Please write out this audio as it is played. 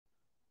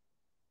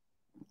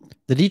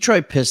The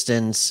Detroit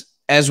Pistons,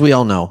 as we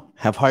all know,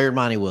 have hired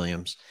Monty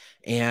Williams.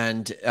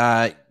 And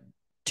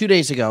 2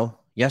 days ago,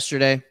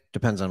 yesterday,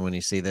 depends on when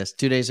you see this,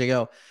 2 days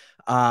ago,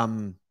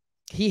 um,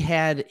 he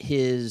had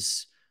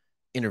his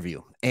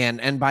interview.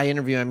 And by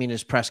interview, I mean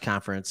his press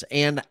conference.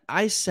 And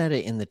I said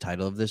it in the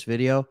title of this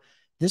video.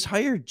 This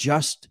hire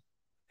just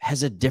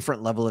has a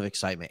different level of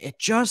excitement. It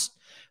just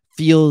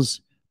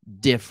feels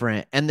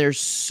different. And there's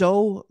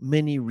so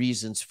many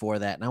reasons for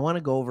that. And I want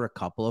to go over a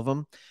couple of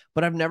them,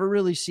 but I've never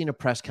really seen a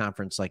press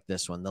conference like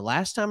this one. The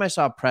last time I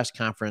saw a press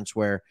conference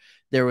where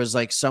there was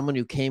like someone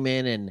who came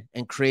in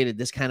and created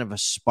this kind of a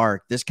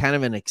spark, this kind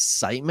of an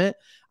excitement,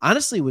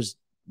 honestly was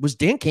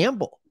Dan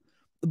Campbell,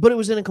 but it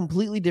was in a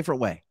completely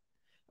different way.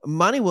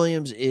 Monty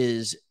Williams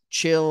is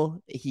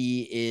chill.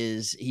 He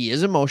is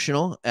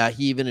emotional.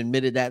 He even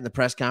admitted that in the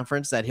press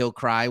conference that he'll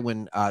cry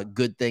when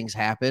good things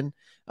happen.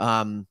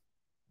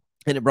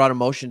 And it brought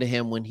emotion to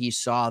him when he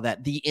saw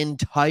that the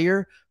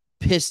entire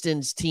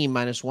Pistons team,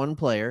 minus one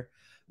player,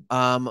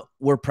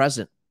 were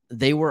present.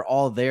 They were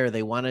all there.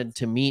 They wanted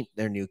to meet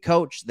their new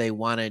coach. They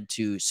wanted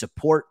to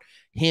support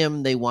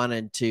him. They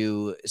wanted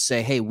to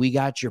say, hey, we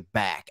got your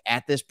back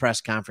at this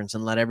press conference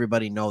and let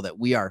everybody know that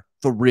we are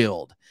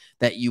thrilled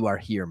that you are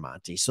here,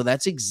 Monty. So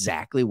that's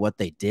exactly what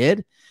they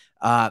did.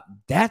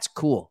 That's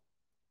cool.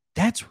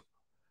 That's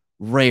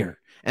rare.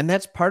 And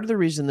that's part of the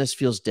reason this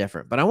feels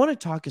different. But I want to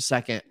talk a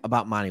second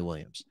about Monty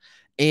Williams.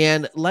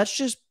 And let's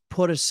just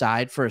put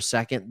aside for a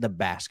second the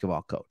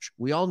basketball coach.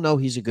 We all know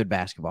he's a good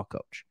basketball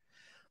coach.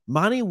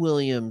 Monty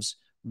Williams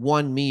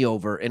won me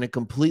over in a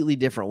completely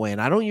different way.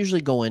 And I don't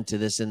usually go into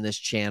this in this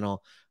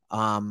channel,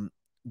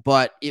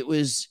 but it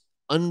was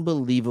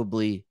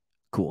unbelievably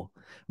cool.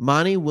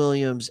 Monty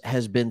Williams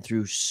has been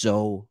through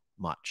so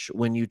much.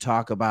 When you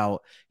talk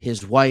about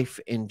his wife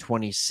in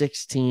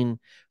 2016,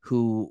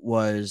 who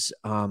was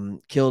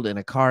killed in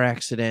a car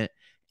accident.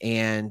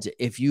 And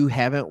if you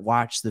haven't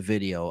watched the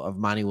video of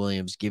Monty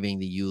Williams giving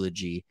the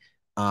eulogy,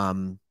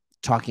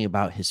 talking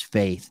about his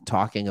faith,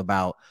 talking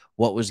about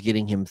what was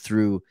getting him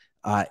through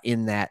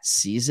in that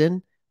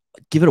season,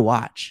 give it a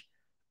watch.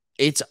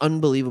 It's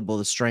unbelievable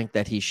the strength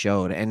that he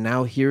showed. And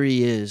now here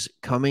he is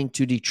coming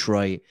to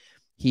Detroit.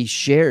 He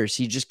shares.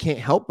 He just can't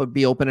help but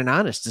be open and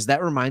honest. Does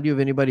that remind you of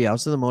anybody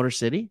else in the Motor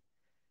City?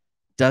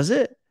 Does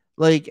it?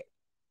 Like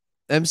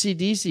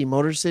MCDC,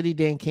 Motor City,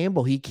 Dan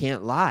Campbell, he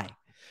can't lie.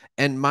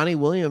 And Monty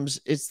Williams,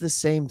 it's the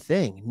same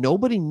thing.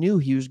 Nobody knew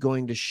he was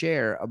going to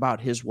share about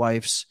his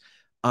wife's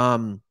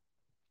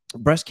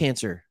breast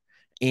cancer.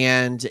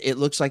 And it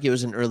looks like it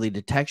was an early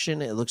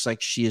detection. It looks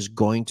like she is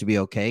going to be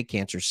okay.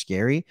 Cancer's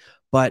scary,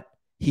 but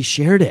he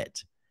shared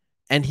it.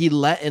 And he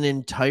let an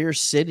entire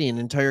city, an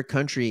entire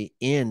country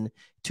in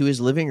to his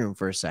living room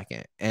for a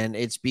second. And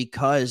it's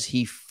because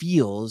he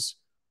feels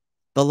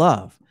the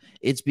love.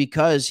 It's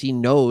because he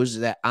knows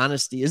that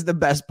honesty is the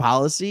best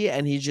policy,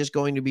 and he's just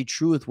going to be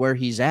true with where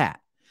he's at.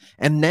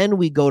 And then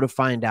we go to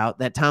find out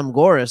that Tom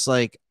Gores,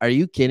 like, are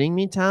you kidding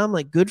me, Tom?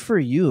 Like, good for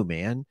you,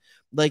 man.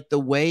 Like the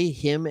way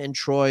him and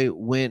Troy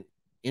went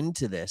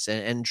into this,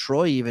 and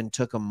Troy even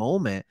took a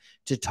moment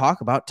to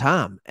talk about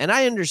Tom. And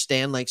I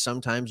understand, like,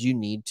 sometimes you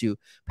need to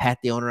pat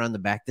the owner on the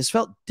back. This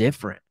felt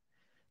different.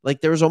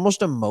 Like there was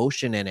almost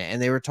emotion in it.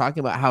 And they were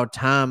talking about how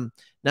Tom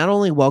not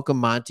only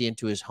welcomed Monty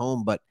into his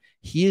home, but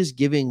he is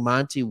giving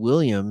Monty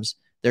Williams,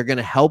 they're going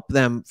to help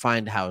them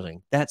find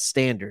housing. That's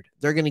standard.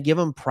 They're going to give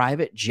them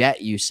private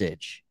jet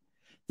usage.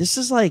 This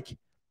is like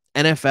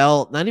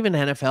NFL, not even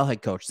NFL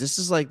head coach. This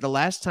is like the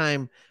last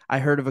time I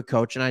heard of a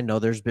coach, and I know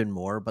there's been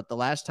more, but the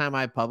last time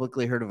I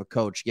publicly heard of a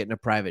coach getting a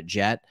private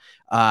jet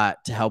to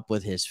help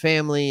with his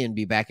family and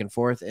be back and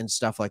forth and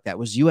stuff like that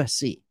was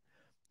USC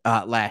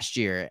last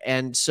year.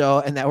 And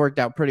that worked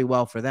out pretty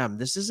well for them.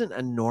 This isn't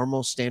a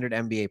normal standard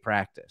NBA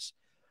practice.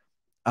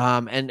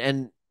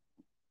 And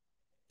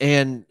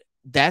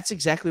that's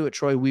exactly what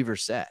Troy Weaver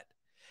said.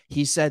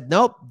 He said,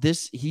 nope,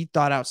 he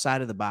thought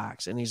outside of the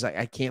box. And he's like,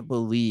 I can't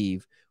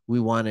believe we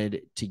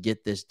wanted to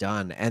get this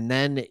done. And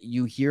then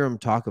you hear him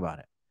talk about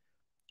it.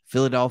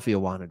 Philadelphia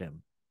wanted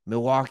him.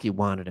 Milwaukee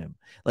wanted him.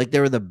 Like, they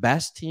were the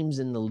best teams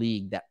in the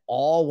league that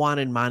all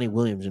wanted Monty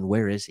Williams. And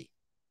where is he?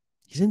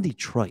 He's in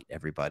Detroit,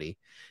 everybody.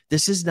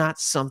 This is not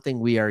something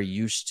we are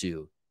used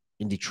to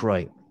in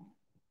Detroit.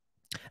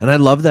 And I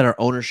love that our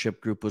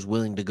ownership group was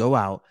willing to go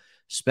out,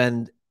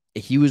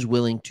 he was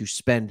willing to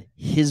spend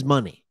his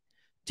money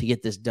to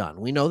get this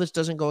done. We know this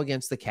doesn't go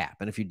against the cap.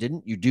 And if you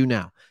didn't, you do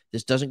now.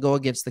 This doesn't go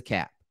against the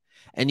cap.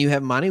 And you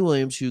have Monty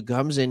Williams, who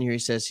comes in here. He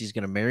says he's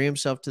going to marry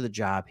himself to the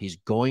job. He's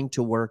going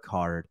to work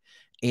hard.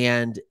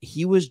 And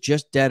he was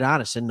just dead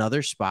honest.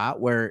 Another spot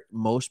where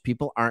most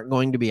people aren't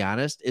going to be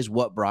honest is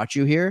what brought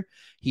you here.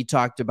 He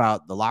talked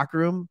about the locker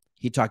room.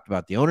 He talked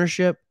about the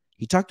ownership.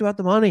 He talked about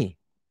the money.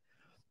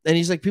 And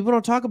he's like, people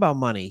don't talk about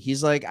money.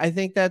 He's like, I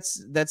think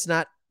that's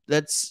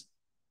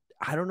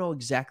I don't know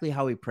exactly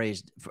how he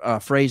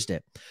phrased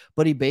it,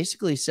 but he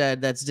basically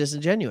said that's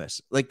disingenuous.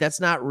 Like,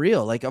 that's not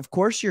real. Like, of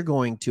course you're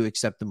going to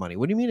accept the money.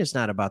 What do you mean it's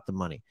not about the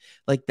money?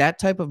 Like, that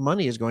type of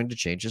money is going to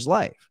change his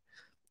life.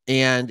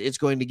 and it's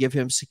going to give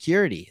him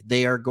security.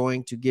 They are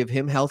going to give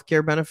him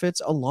healthcare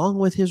benefits along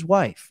with his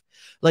wife.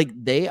 Like,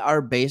 they are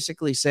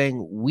basically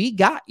saying, we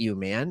got you,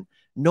 man.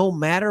 No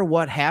matter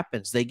what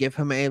happens, they give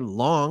him a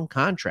long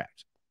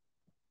contract.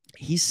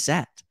 He's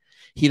set.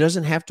 He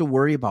doesn't have to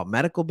worry about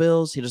medical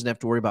bills. He doesn't have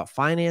to worry about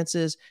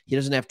finances. He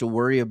doesn't have to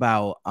worry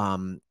about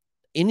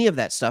any of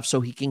that stuff,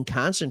 so he can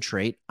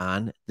concentrate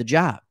on the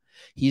job.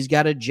 He's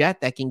got a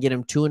jet that can get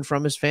him to and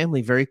from his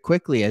family very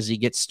quickly as he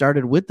gets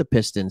started with the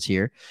Pistons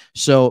here.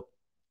 So,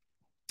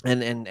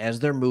 and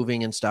as they're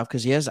moving and stuff,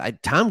 because he has,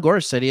 Tom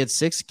Gore said he had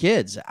 6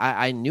 kids.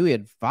 I knew he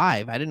had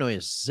 5. I didn't know he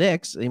had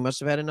 6. He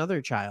must have had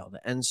another child.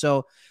 And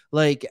so,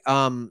 like,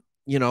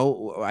 you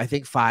know, I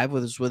think 5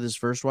 with his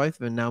first wife,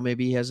 and now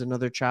maybe he has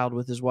another child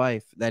with his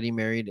wife that he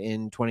married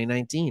in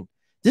 2019.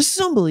 This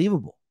is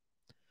unbelievable.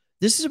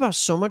 This is about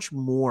so much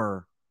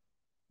more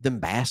than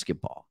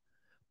basketball,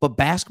 but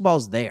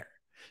basketball's there.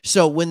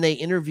 So when they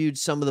interviewed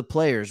some of the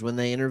players, when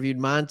they interviewed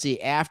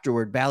Monty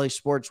afterward, Bally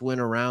Sports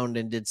went around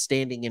and did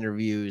standing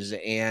interviews,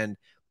 and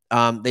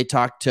they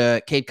talked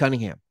to Cade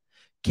Cunningham.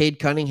 Cade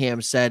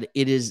Cunningham said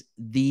it is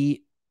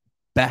the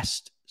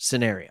best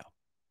scenario.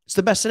 It's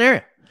the best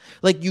scenario.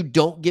 Like, you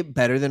don't get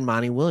better than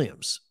Monty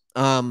Williams.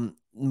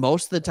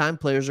 Most of the time,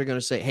 players are going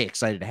to say, "Hey,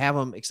 excited to have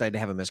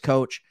him as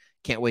coach.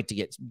 Can't wait to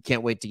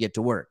get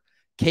to work."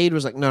 Cade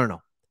was like,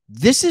 "No.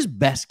 This is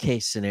best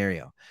case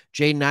scenario."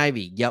 Jaden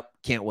Ivey, yep,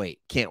 can't wait.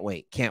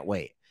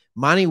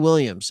 Monty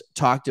Williams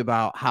talked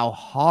about how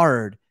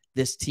hard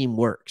this team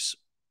works.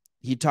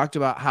 He talked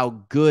about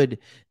how good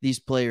these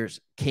players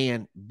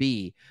can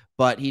be,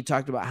 but he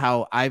talked about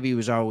how Ivy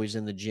was always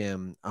in the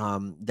gym,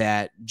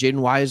 that James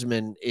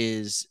Wiseman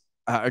is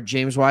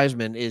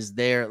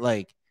there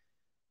like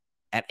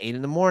at 8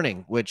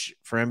 a.m, which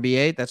for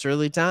NBA, that's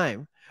early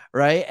time.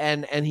 Right.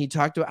 And he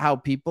talked about how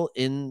people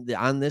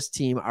on this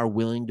team are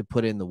willing to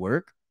put in the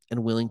work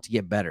and willing to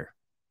get better.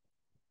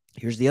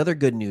 Here's the other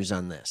good news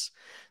on this.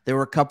 There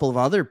were a couple of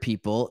other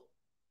people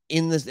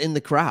in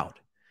the crowd.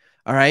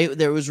 All right.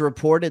 There was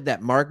reported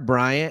that Mark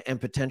Bryant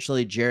and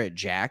potentially Jarrett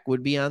Jack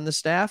would be on the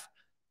staff.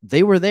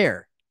 They were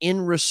there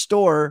in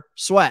Restore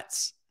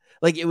sweats.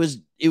 Like, it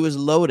was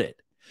loaded.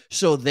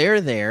 So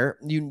they're there.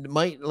 You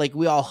might, like,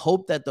 we all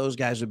hope that those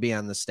guys would be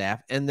on the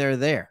staff, and they're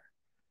there.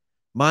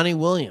 Monty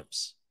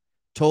Williams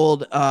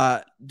told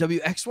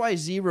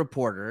WXYZ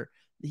reporter,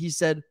 he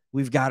said,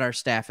 we've got our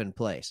staff in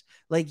place.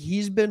 Like,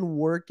 he's been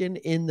working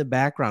in the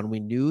background.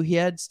 We knew he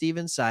had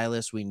Steven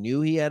Silas. We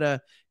knew he had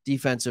a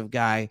defensive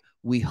guy.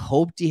 We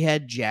hoped he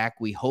had Jack.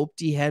 We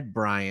hoped he had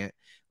Bryant.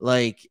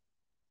 Like,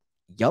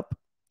 yup,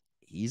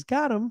 he's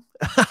got him.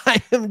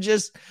 I am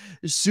just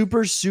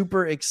super,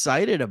 super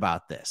excited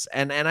about this.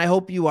 And I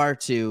hope you are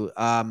too.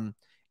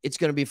 It's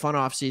going to be a fun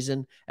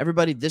offseason.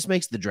 Everybody, this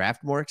makes the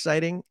draft more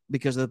exciting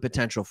because of the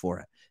potential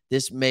for it.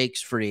 This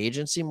makes free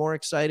agency more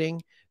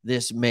exciting.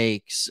 This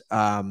makes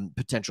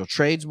potential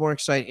trades more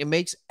exciting. It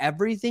makes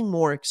everything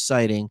more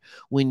exciting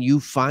when you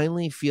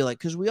finally feel like,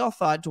 because we all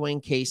thought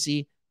Dwayne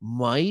Casey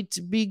might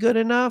be good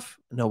enough.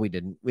 No, we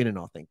didn't. We didn't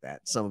all think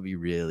that. Some of you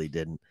really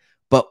didn't.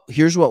 But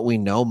here's what we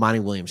know.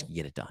 Monty Williams can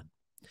get it done.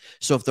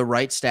 So if the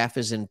right staff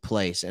is in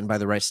place, and by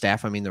the right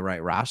staff, I mean the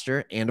right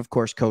roster, and of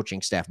course,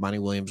 coaching staff. Monty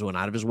Williams went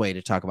out of his way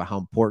to talk about how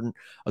important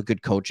a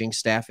good coaching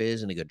staff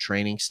is, and a good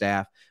training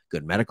staff,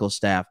 good medical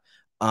staff.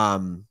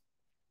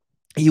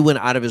 He went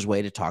out of his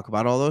way to talk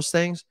about all those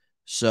things.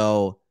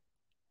 So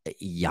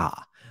yeah,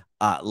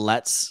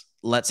 let's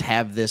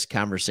have this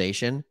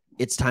conversation.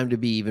 It's time to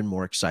be even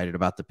more excited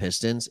about the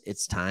Pistons.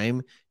 It's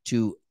time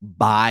to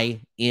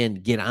buy in.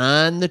 Get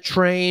on the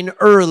train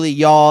early,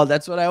 y'all.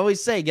 That's what I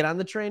always say. Get on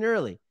the train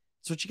early.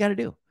 That's what you got to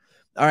do.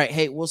 All right.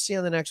 Hey, we'll see you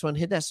on the next one.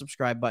 Hit that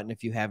subscribe button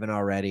if you haven't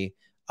already.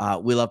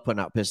 We love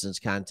putting out Pistons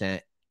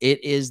content.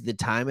 It is the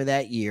time of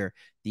that year.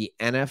 The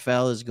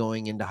NFL is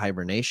going into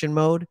hibernation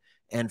mode.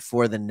 And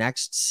for the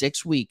next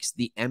 6 weeks,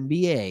 the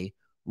NBA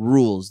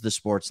rules the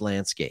sports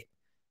landscape.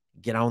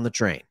 Get on the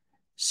train.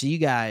 See you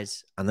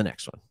guys on the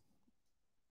next one.